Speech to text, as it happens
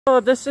Oh,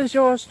 this is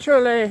yours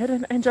truly,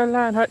 Hidden Angel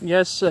Lionheart.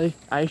 Yes,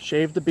 I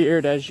shaved the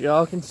beard, as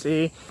y'all can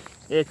see.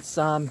 It's,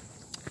 well,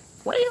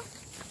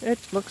 it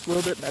looks a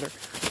little bit better.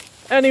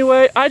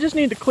 Anyway, I just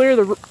need to clear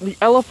the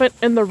elephant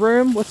in the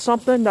room with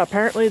something.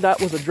 Apparently that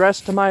was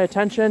addressed to my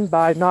attention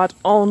by not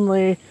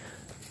only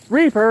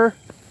Reaper,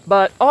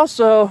 but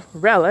also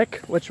Relic,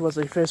 which was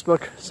a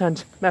Facebook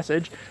sent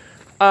message.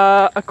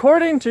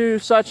 According to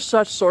such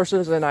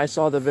sources, and I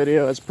saw the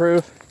video as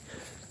proof,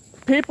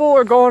 people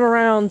are going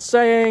around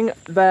saying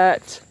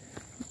that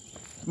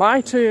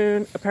my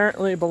tune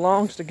apparently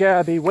belongs to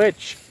Gabby,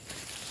 which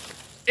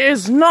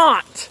is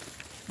not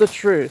the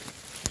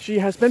truth. She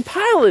has been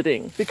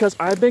piloting because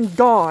I've been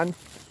gone.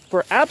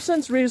 For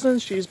absence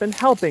reasons, she's been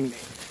helping me.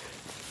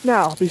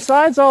 Now,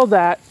 besides all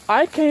that,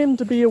 I came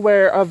to be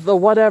aware of the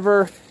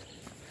whatever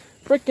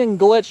freaking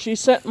glitch. She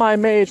sent my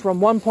mage from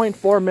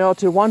 1.4 mil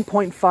to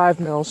 1.5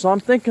 mil, so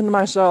I'm thinking to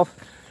myself,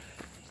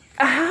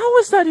 how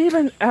is that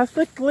even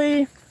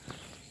ethically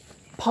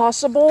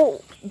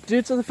possible?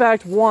 Due to the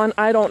fact, one,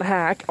 I don't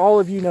hack, all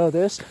of you know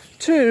this.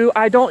 Two,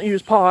 I don't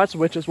use pots,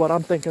 which is what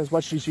I'm thinking is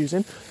what she's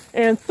using.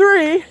 And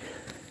three,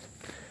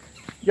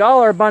 y'all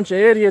are a bunch of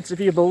idiots if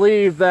you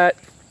believe that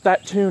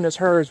that tune is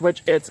hers,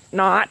 which it's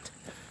not.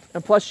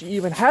 And plus, she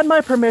even had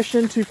my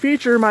permission to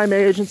feature my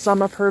mage in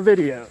some of her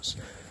videos,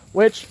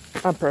 which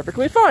I'm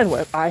perfectly fine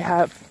with. I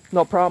have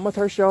no problem with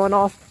her showing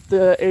off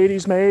the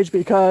 80s mage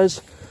because,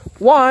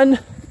 one,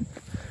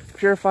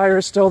 Purifier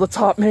is still the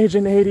top mage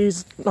in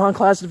 80s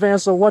non-class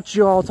advanced, so what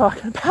you all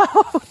talking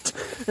about?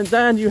 And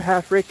then you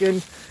have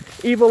freaking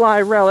Evil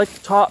Eye Relic,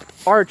 top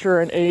archer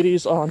in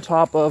 80s, on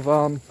top of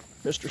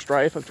Mr.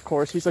 Strife, of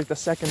course. He's like the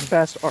second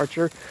best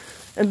archer.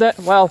 And then,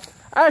 well,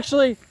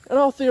 actually, in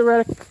all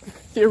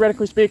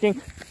theoretically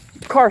speaking,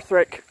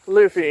 Karthric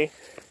Luffy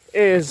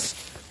is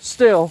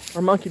still,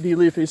 or Monkey D.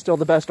 Luffy is still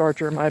the best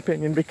archer in my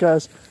opinion,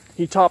 because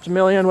he topped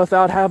million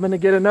without having to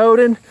get an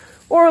Odin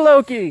or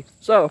Loki.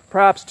 So,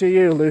 props to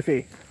you,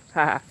 Luffy.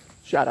 Haha.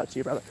 Shout out to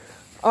you, brother.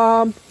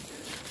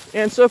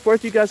 And so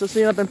forth. You guys have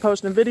seen I've been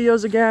posting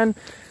videos again.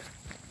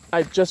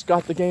 I just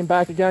got the game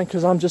back again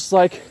because I'm just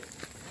like,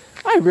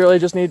 I really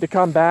just need to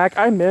come back.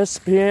 I miss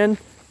being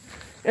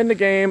in the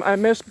game. I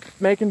miss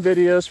making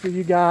videos for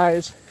you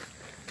guys.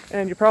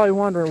 And you're probably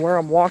wondering where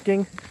I'm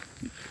walking.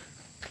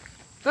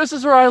 This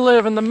is where I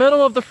live, in the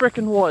middle of the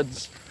frickin'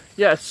 woods.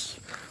 Yes,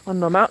 on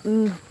the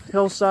mountain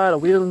hillside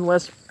of Wheeling,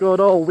 good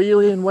old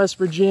Wheeling, West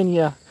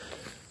Virginia.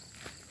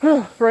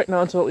 Right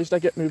now, until at least I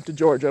get moved to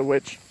Georgia,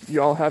 which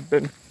y'all have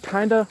been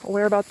kinda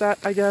aware about that,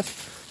 I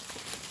guess.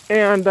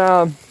 And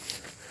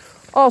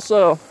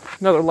also,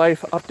 another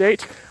life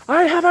update.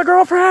 I have a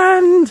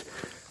girlfriend!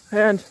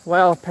 And,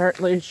 well,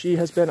 apparently she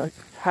has been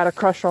had a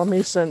crush on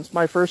me since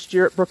my first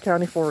year at Brooke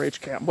County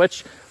 4-H camp,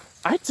 which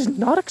I did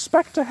not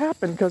expect to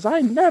happen, because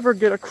I never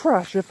get a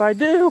crush. If I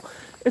do,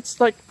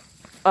 it's like,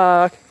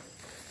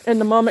 in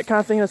the moment kind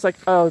of thing, it's like,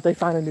 oh, they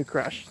find a new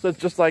crush. So it's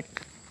just like,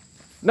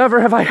 never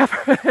have I ever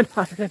been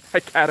in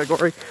that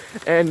category.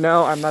 And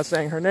no, I'm not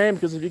saying her name,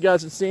 because if you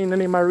guys have seen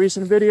any of my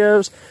recent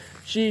videos,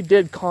 she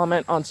did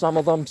comment on some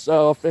of them.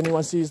 So if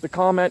anyone sees the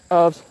comment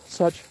of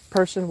such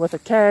person with a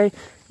K,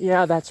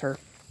 yeah, that's her.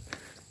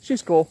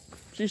 She's cool.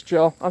 She's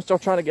chill. I'm still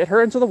trying to get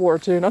her into the War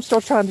Tune. I'm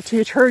still trying to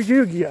teach her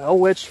Yu-Gi-Oh!,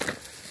 which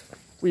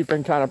we've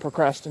been kind of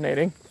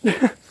procrastinating.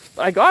 But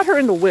I got her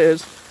into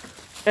Wiz,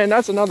 and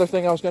that's another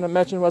thing I was going to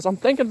mention, was I'm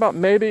thinking about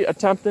maybe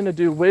attempting to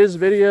do Wiz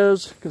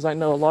videos, because I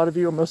know a lot of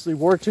you are mostly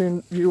War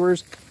Tune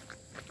viewers,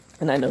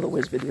 and I know the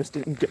Wiz videos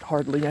didn't get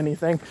hardly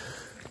anything.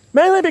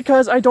 Mainly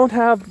because I don't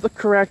have the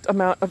correct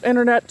amount of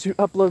internet to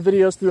upload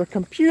videos through a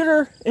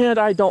computer, and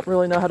I don't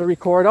really know how to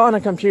record on a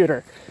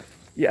computer.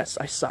 Yes,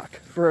 I suck.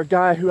 For a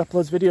guy who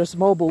uploads videos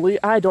mobilely,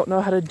 I don't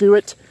know how to do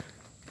it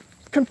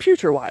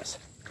computer-wise.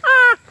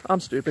 I'm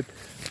stupid.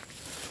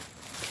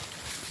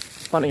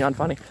 Funny on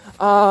funny.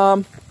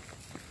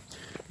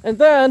 And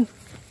then,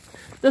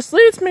 this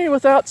leads me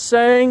without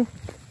saying,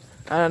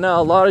 I don't know,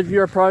 a lot of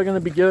you are probably going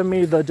to be giving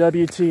me the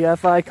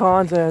WTF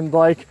icons and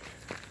like,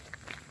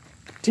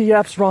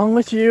 TF's wrong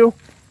with you,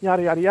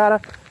 yada yada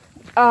yada.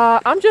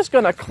 I'm just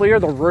going to clear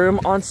the room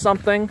on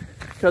something,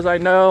 because I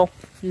know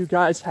you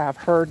guys have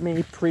heard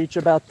me preach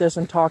about this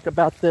and talk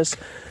about this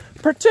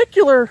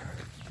particular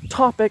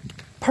topic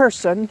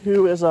person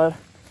who is a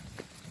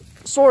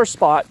sore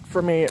spot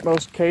for me in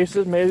most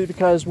cases, maybe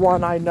because,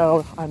 one, I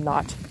know I'm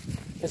not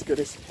as good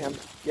as him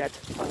yet,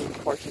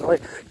 unfortunately.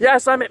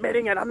 Yes, I'm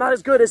admitting it, I'm not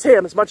as good as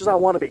him as much as I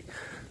want to be.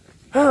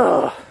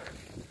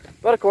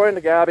 But according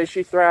to Gabby,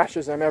 she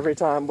thrashes him every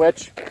time,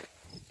 which,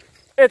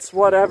 it's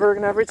whatever,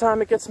 and every time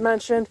it gets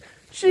mentioned,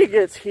 she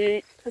gets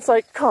heat. It's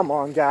like, come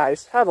on,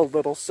 guys, have a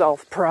little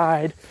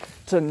self-pride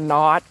to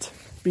not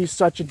be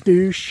such a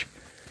douche.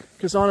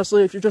 Because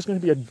honestly, if you're just going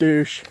to be a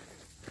douche,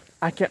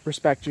 I can't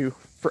respect you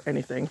for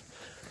anything.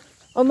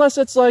 Unless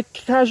it's like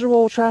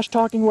casual trash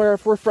talking where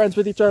if we're friends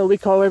with each other, we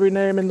call every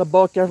name in the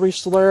book, every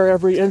slur,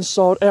 every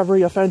insult,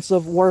 every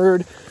offensive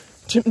word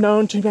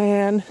known to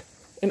man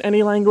in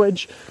any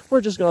language. We're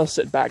just going to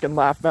sit back and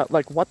laugh about,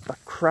 like, what the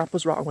crap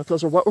was wrong with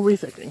us, or what were we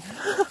thinking?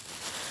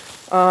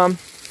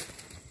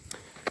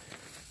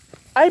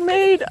 I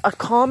made a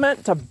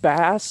comment to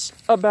Bass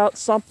about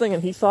something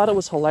and he thought it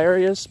was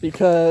hilarious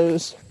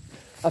because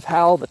of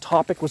how the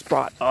topic was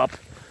brought up.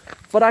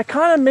 But I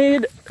kind of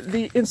made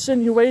the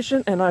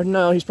insinuation, and I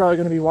know he's probably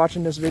going to be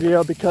watching this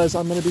video because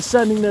I'm going to be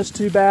sending this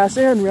to Bass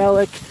and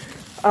Relic.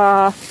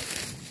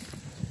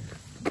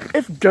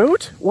 If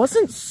Goat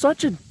wasn't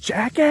such a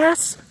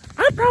jackass,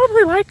 I'd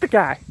probably like the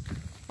guy.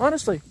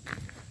 Honestly.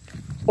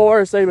 Or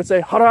as they would say,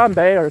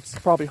 Harambe, or it's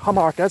probably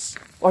Hamarcus,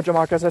 or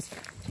Jamarcus, it's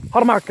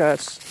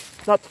Hamarcus,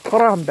 not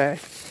Harambe.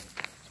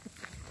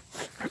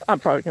 I'm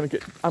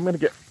gonna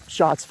get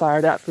shots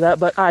fired at for that,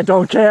 but I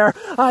don't care.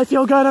 I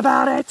feel good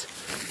about it.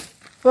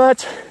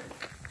 But,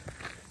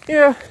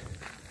 yeah,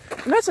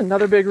 and that's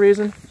another big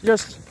reason.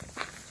 Just,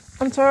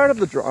 I'm tired of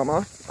the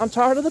drama. I'm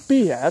tired of the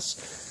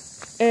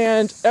BS.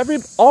 And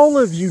all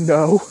of you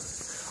know,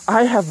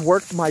 I have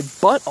worked my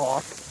butt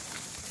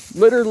off,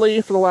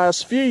 literally for the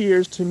last few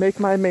years, to make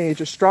my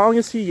mage as strong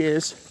as he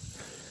is,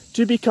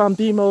 to become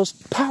the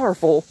most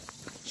powerful,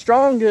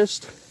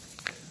 strongest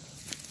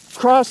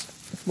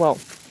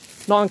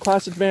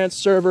non-class advanced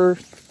server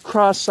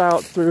cross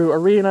out through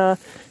Arena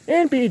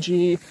and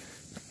BG,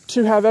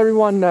 to have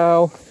everyone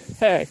know,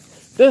 hey,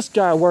 this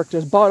guy worked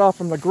his butt off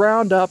from the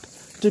ground up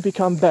to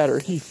become better.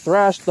 He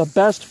thrashed the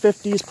best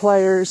 50s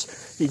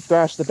players, he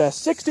thrashed the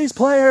best 60s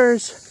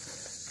players.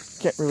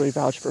 Can't really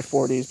vouch for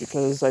 40s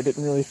because I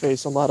didn't really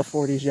face a lot of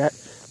 40s yet,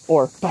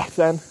 or back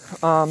then.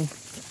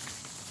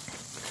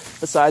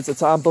 Besides the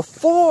time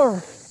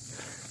before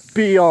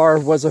BR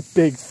was a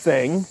big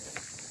thing,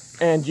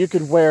 and you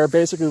could wear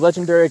basically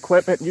legendary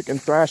equipment, you can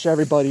thrash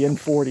everybody in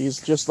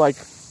 40s, just like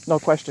no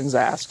questions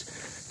asked.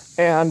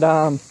 And,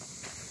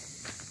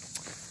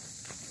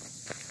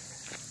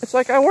 it's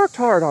like I worked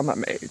hard on my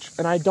mage,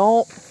 and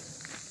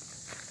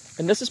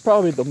and this is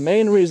probably the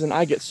main reason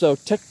I get so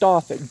ticked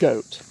off at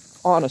Goat,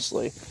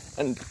 honestly,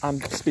 and I'm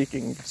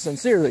speaking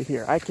sincerely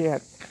here. I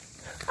can't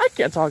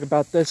talk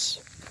about this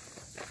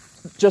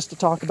just to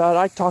talk about it.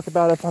 I talk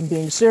about it if I'm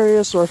being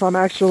serious or if I'm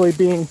actually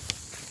being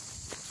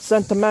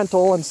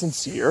sentimental and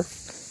sincere.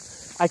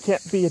 I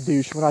can't be a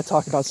douche when I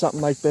talk about something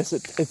like this.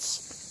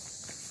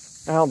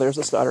 Well, there's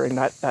a stuttering.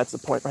 That's the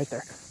point right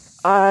there.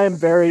 I'm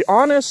very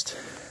honest,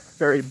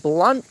 very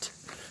blunt,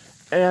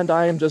 and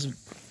I am just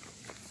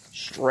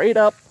straight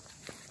up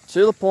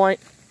to the point.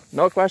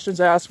 No questions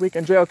asked. We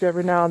can joke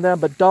every now and then,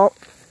 but don't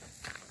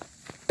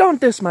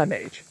diss my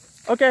mage,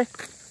 okay?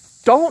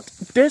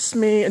 Don't diss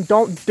me and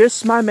don't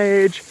diss my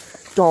mage.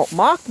 Don't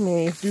mock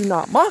me. Do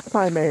not mock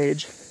my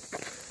mage.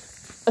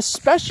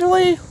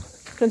 Especially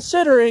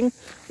considering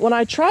when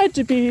I tried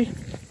to be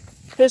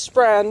his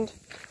friend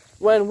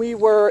when we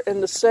were in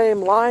the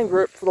same line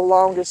group for the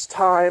longest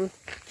time,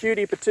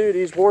 Cutie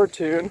Patooties War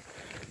Tune,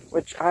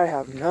 which I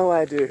have no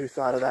idea who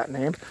thought of that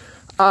name.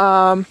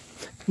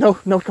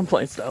 No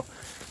complaints though.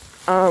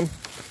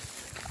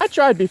 I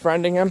tried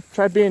befriending him,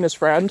 tried being his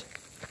friend.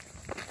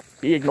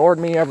 He ignored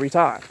me every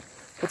time.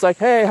 It's like,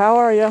 hey, how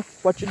are you?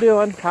 What you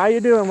doing? How you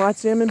doing? When I'd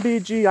see him in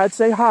BG, I'd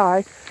say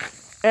hi.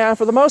 And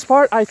for the most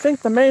part, I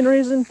think the main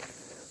reason,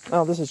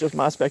 this is just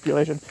my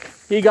speculation,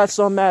 he got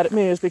so mad at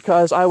me is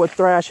because I would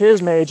thrash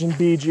his mage in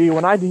BG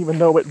when I didn't even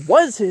know it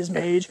was his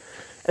mage.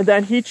 And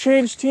then he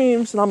changed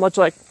teams, and I'm much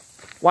like,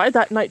 why did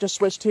that knight just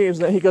switch teams?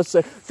 And then he goes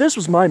to say, this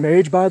was my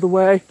mage, by the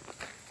way.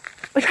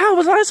 Like, how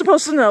was I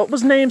supposed to know? It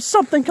was named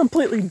something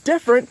completely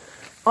different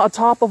on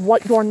top of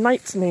what your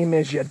knight's name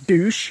is, you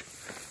douche.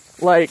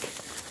 Like,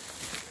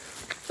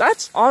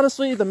 that's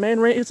honestly the main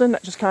reason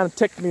that just kind of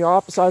ticked me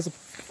off, besides the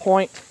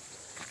point.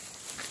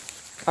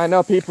 I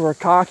know people are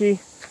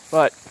cocky,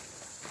 but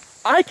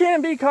I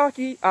can't be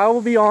cocky. I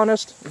will be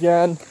honest.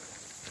 Again,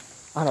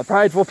 I'm a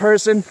prideful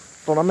person.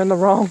 When I'm in the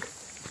wrong,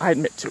 I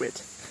admit to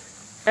it.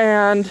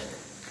 And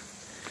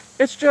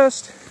it's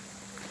just,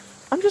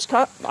 I'm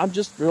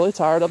just really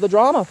tired of the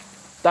drama.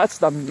 That's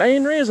the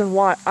main reason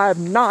why I've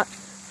not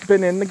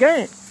been in the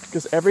game.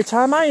 Because every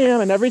time I am,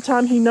 and every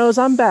time he knows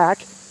I'm back,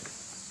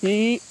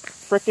 he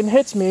freaking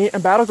hits me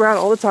in Battleground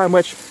all the time,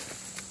 which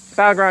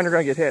Battleground you're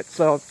going to get hit.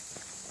 So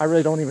I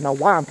really don't even know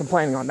why I'm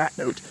complaining on that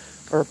note.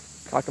 Or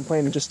not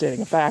complaining, just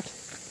stating a fact.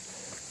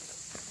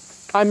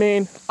 I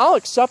mean, I'll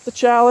accept the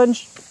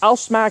challenge. I'll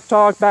smack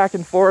talk back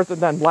and forth and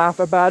then laugh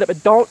about it.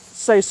 But don't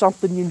say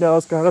something you know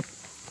is going to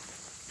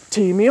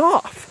tee me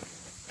off.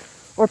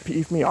 Or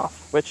peeve me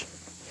off. Which,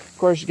 of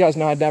course, you guys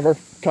know I'd never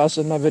cuss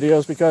in my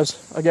videos because,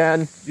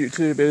 again,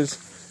 YouTube is...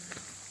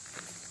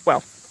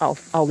 Well,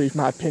 I'll leave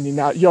my opinion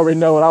out. You already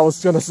know what I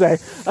was going to say.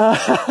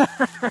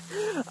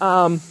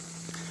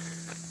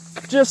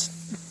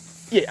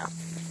 Yeah.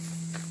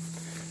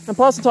 And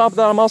plus on top of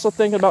that, I'm also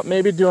thinking about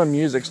maybe doing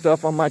music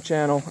stuff on my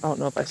channel. I don't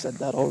know if I said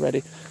that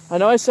already. I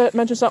know I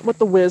mentioned something with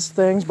the Wiz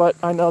things, but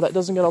I know that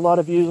doesn't get a lot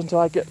of views until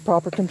I get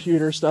proper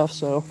computer stuff,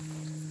 so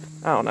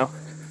I don't know.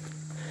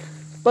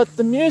 But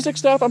the music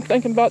stuff I'm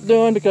thinking about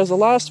doing because the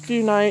last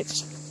few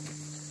nights,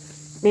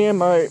 me and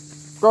my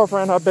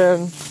girlfriend have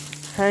been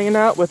hanging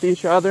out with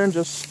each other and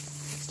just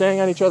staying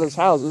at each other's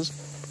houses.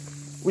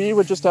 We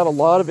would just have a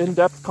lot of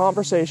in-depth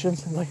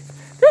conversations, and like,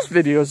 this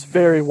video is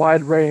very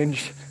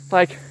wide-ranged.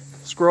 Like,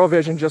 squirrel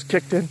vision just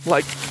kicked in,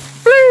 like,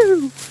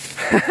 blue!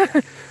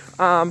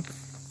 Oh,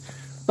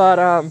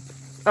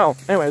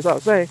 anyways, I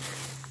was saying,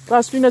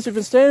 last few nights we've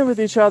been staying with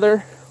each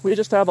other, we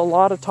just have a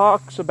lot of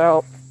talks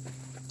about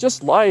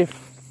just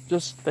life,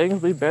 just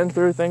things we've been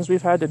through, things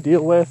we've had to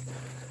deal with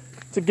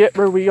to get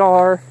where we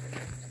are.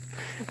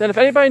 Then if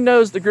anybody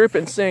knows the group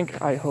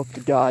NSYNC, I hope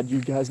to God you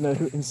guys know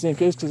who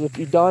NSYNC is, because if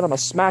you don't, I'm gonna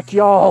smack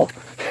y'all.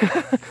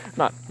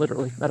 Not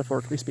literally,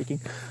 metaphorically speaking.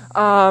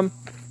 I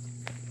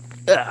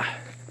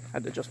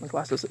had to adjust my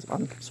glasses,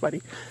 I'm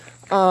sweaty.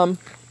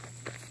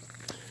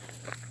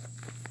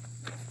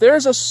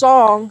 There's a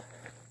song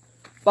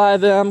by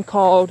them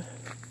called,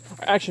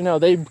 actually no,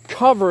 they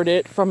covered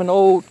it from an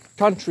old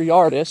country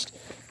artist.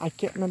 I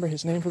can't remember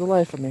his name for the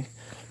life of me.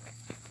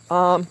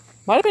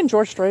 Might have been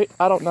George Strait,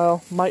 I don't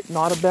know. Might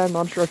not have been,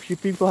 I'm sure a few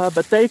people have,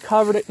 but they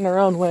covered it in their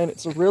own way, and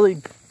it's a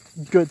really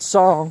good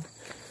song.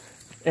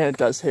 And it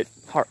does hit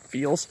heart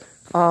feels.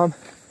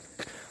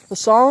 The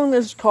song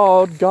is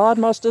called God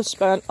Must Have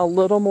Spent a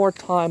Little More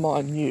Time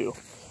on You.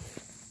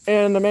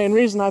 And the main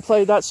reason I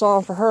played that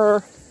song for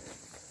her,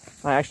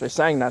 I actually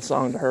sang that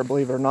song to her,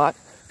 believe it or not,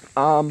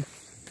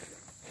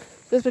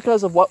 is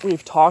because of what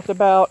we've talked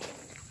about,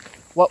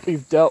 what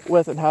we've dealt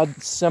with, and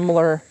had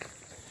similar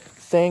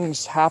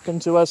things happen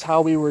to us,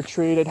 how we were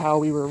treated, how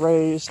we were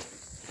raised,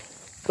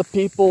 the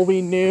people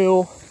we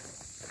knew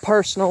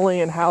personally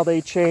and how they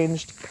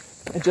changed.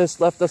 It just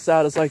left us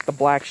out as like the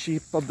black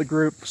sheep of the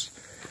groups.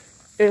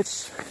 You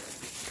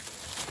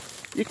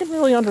can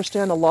really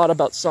understand a lot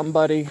about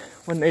somebody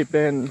when they've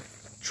been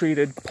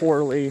treated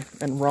poorly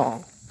and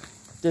wrong.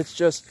 It's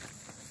just,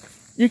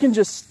 you can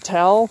just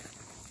tell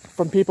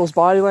from people's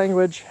body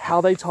language, how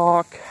they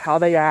talk, how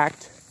they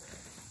act.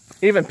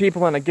 Even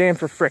people in a game,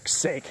 for frick's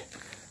sake.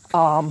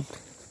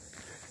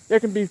 You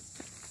can be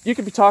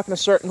talking a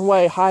certain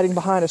way, hiding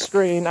behind a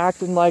screen,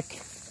 acting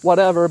like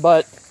whatever,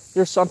 but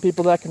there's some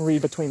people that can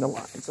read between the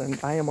lines, and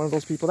I am one of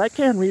those people that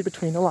can read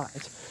between the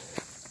lines.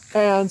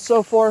 And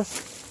so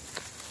forth.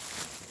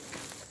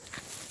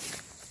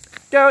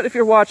 Goat, if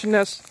you're watching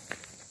this,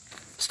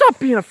 stop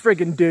being a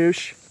friggin'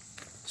 douche.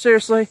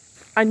 Seriously,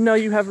 I know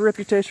you have a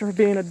reputation for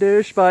being a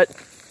douche, but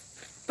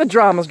the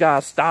drama's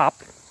gotta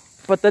stop.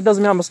 But that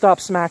doesn't mean I'm gonna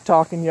stop smack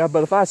talking you,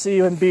 but if I see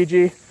you in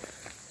BG,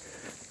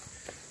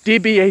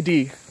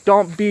 DBAD,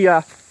 don't be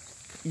a,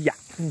 yeah,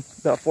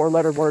 the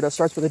four-letter word that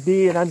starts with a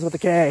D and ends with a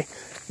K.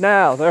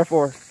 Now,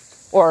 therefore,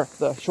 or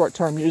the short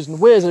term used in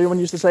Wiz, everyone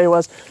used to say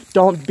was,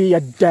 don't be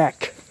a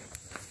deck.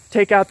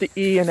 Take out the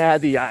E and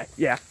add the I.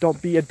 Yeah, don't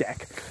be a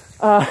deck.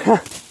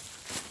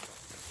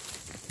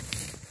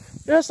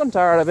 Yes, I'm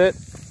tired of it.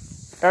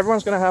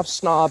 Everyone's gonna have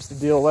snobs to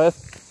deal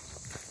with.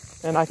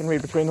 And I can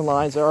read between the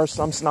lines. There are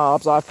some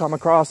snobs I've come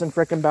across in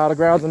frickin'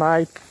 Battlegrounds, and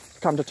I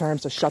come to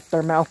terms to shut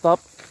their mouth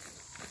up.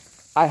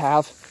 I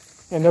have.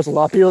 And there's a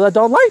lot of people that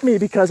don't like me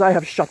because I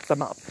have shut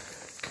them up.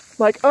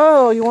 Like,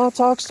 oh, you want to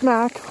talk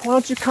smack? Why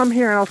don't you come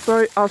here and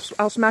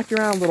I'll smack you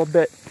around a little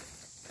bit.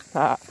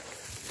 But,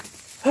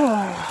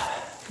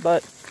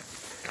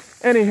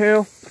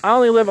 anywho, I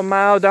only live a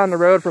mile down the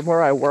road from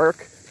where I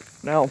work.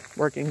 No,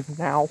 working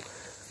now.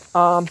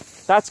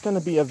 That's going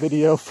to be a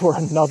video for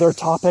another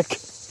topic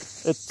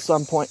at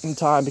some point in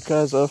time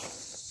because of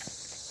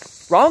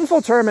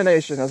wrongful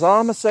termination. Is all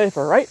I'm going to say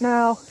for right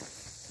now.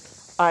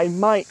 I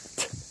might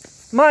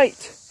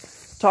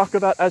talk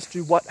about as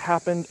to what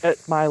happened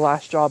at my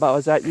last job I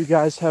was at. You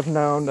guys have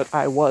known that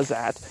I was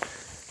at.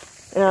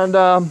 And,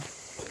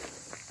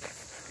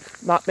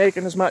 not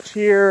making as much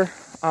here.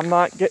 I'm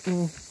not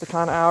getting the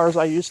kind of hours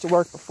I used to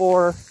work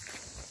before.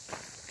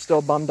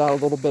 Still bummed out a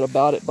little bit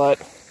about it, but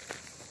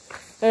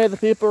hey, the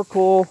people are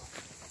cool.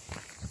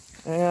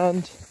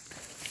 And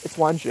it's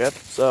one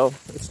shift, so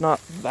it's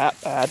not that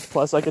bad.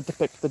 Plus, I get to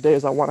pick the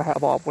days I want to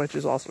have off, which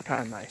is also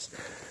kind of nice.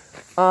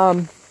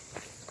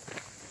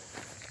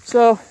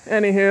 So,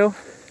 anywho,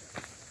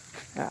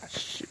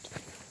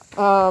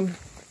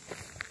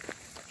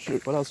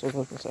 shoot, what else was I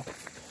going to say?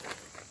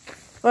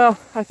 Well,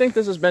 I think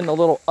this has been a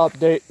little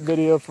update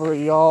video for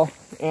y'all,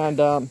 and,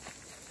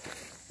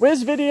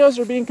 Wiz videos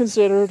are being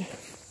considered,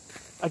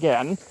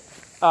 again,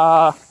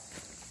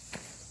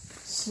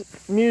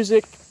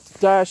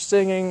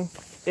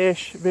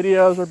 music-singing-ish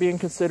videos are being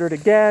considered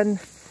again.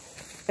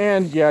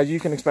 And yeah, you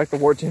can expect the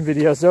War Team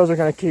videos. Those are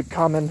going to keep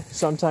coming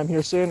sometime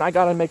here soon. I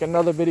got to make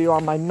another video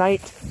on my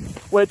night,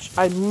 which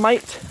I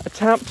might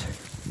attempt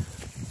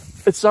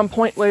at some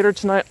point later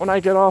tonight when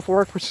I get off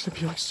work, which is going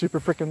to be like super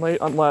freaking late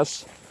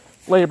unless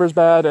labor's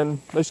bad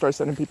and they start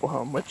sending people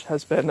home, which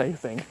has been a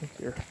thing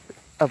here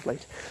of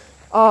late.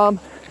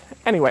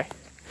 Anyway,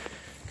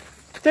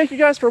 thank you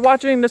guys for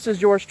watching. This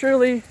is yours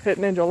truly, Hit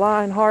Ninja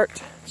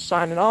Lionheart,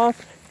 signing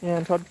off,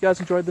 and hope you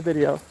guys enjoyed the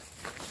video.